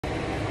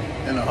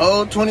In a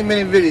whole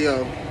 20-minute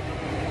video,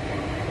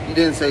 you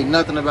didn't say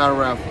nothing about a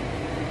raffle.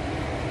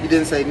 You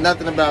didn't say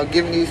nothing about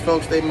giving these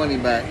folks their money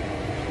back.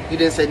 You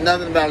didn't say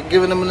nothing about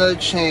giving them another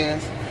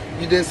chance.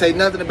 You didn't say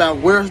nothing about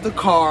where's the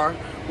car,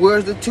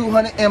 where's the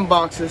 200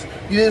 inboxes.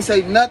 You didn't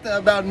say nothing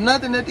about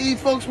nothing that these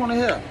folks want to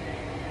hear.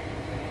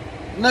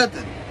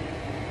 Nothing.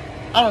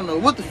 I don't know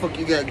what the fuck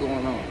you got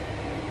going on.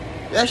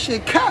 That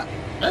shit cap.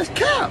 That's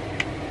cap.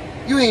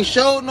 You ain't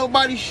showed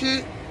nobody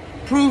shit,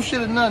 proof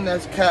shit or nothing.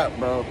 That's cap,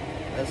 bro.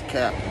 That's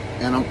cap.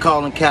 And I'm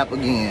calling cap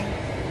again.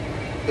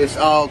 It's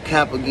all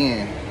cap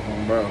again,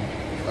 bro.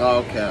 It's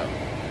all cap.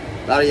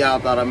 A lot of y'all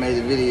thought I made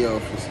the video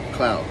for some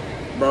clout.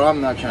 Bro,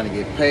 I'm not trying to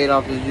get paid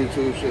off this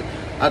YouTube shit.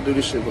 I do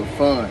this shit for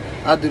fun.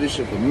 I do this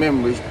shit for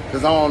memories,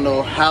 because I don't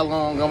know how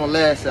long I'm going to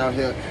last out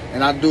here.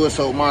 And I do it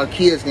so my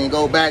kids can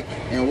go back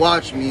and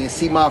watch me and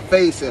see my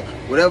face, or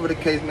whatever the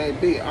case may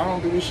be. I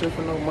don't do this shit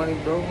for no money,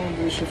 bro. I don't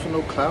do this shit for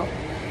no clout.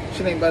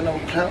 Shit ain't about no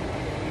clout.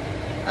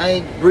 I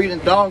ain't breeding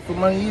dogs for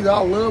money either.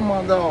 I love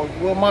my dogs.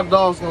 Well, my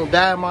dogs going to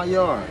die in my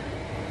yard.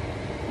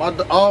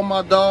 All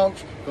my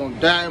dogs going to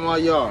die in my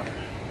yard.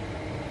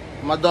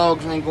 My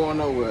dogs ain't going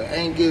nowhere.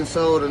 Ain't getting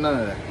sold or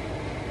none of that.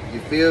 You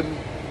feel me?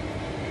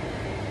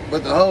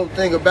 But the whole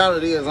thing about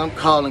it is, I'm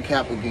calling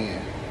cap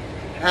again.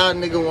 How a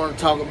nigga want to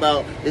talk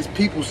about it's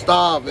people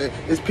starving,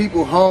 it's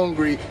people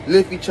hungry,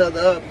 lift each other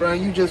up, bro.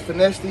 You just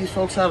finesse these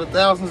folks out of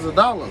thousands of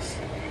dollars.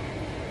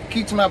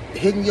 Keep them out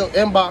hitting your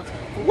inbox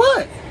for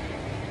what?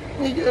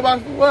 Hitting your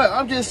inbox for what?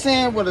 I'm just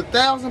saying what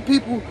 1,000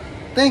 people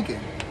thinking.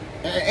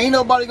 And ain't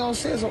nobody gonna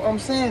say it, so I'm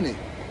saying it.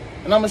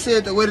 And I'm gonna say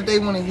it the way that they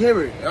want to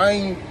hear it. I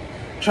ain't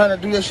trying to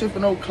do that shit for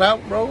no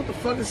clout, bro. What the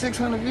fuck is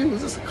 600 views?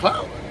 Is this a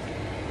clout?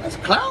 That's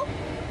clout?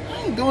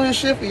 I ain't doing this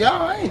shit for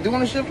y'all. I ain't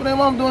doing this shit for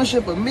them. I'm doing this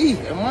shit for me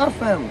and my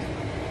family.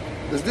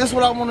 Is this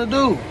what I want to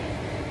do?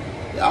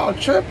 Y'all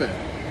tripping.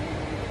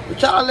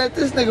 But y'all let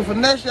this nigga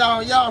finesse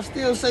y'all. Y'all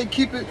still say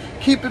keep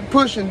it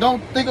pushing.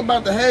 Don't think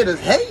about the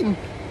haters. Hating?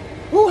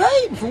 Who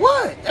hating? For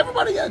what?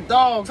 Everybody got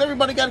dogs.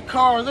 Everybody got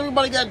cars.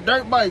 Everybody got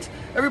dirt bikes.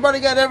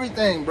 Everybody got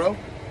everything, bro.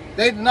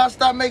 They did not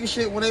stop making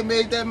shit when they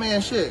made that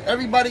man shit.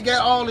 Everybody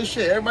got all this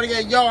shit. Everybody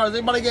got yards.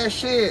 Everybody got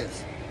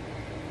sheds.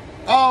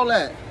 All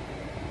that.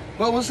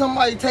 But when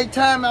somebody take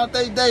time out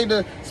their day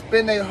to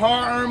spend their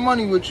hard-earned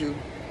money with you,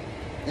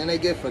 and they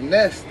get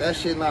finessed, that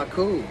shit not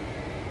cool.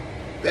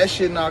 That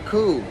shit not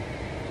cool.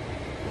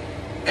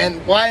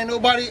 And why ain't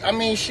nobody, I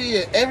mean,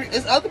 shit,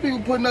 it's other people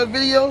putting up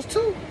videos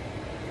too.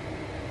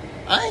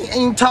 I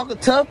ain't talking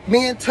tough,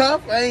 being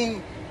tough.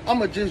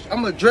 I'm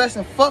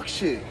addressing fuck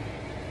shit.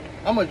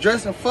 I'm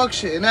addressing fuck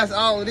shit, and that's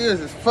all it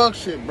is fuck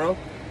shit, bro.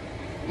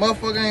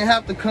 Motherfucker ain't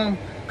have to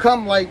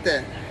come like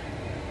that.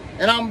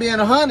 And I'm being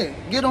 100.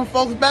 Get them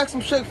folks back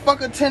some shit. Fuck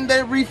a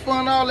 10-day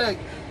refund, all that.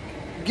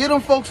 Get them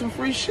folks some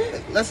free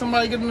shit. Let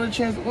somebody get them a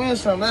chance to win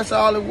something. That's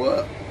all it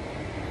was.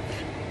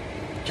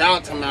 Y'all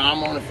talking about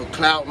I'm on it for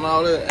clout and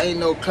all that. Ain't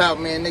no clout,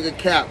 man. Nigga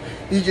cap.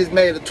 He just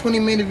made a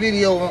 20-minute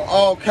video on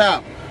all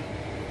cap.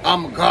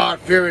 I'm a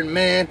God-fearing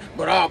man,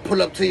 but I'll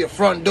pull up to your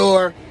front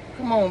door.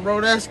 Come on,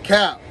 bro. That's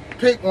cap.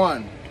 Pick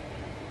one.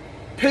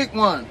 Pick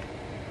one.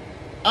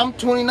 I'm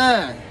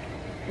 29.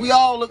 We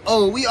all look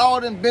old. We all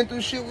done been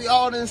through shit. We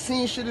all done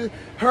seen shit,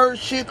 heard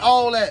shit,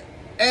 all that.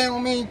 And I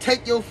mean,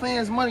 take your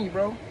fans' money,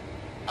 bro.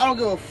 I don't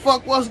give a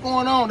fuck what's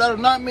going on. That does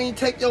not mean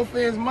take your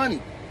fans'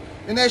 money.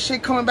 And that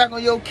shit coming back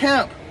on your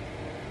camp.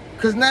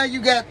 Because now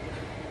you got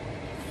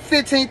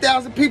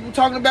 15,000 people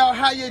talking about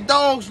how your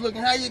dog's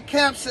looking, how your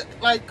camp's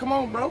like, come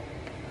on, bro.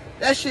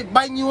 That shit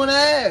biting you in the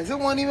ass. It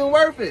wasn't even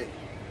worth it.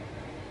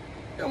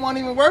 It wasn't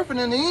even worth it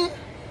in the end.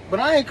 But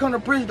I ain't come to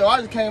preach, though. I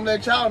just came to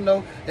let y'all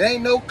know it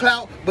ain't no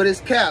clout, but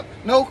it's cap.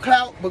 No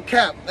clout, but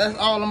cap. That's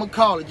all I'm going to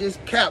call it.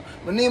 Just cap.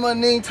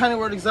 Manima, Tiny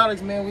Word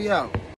Exotics, man, we out.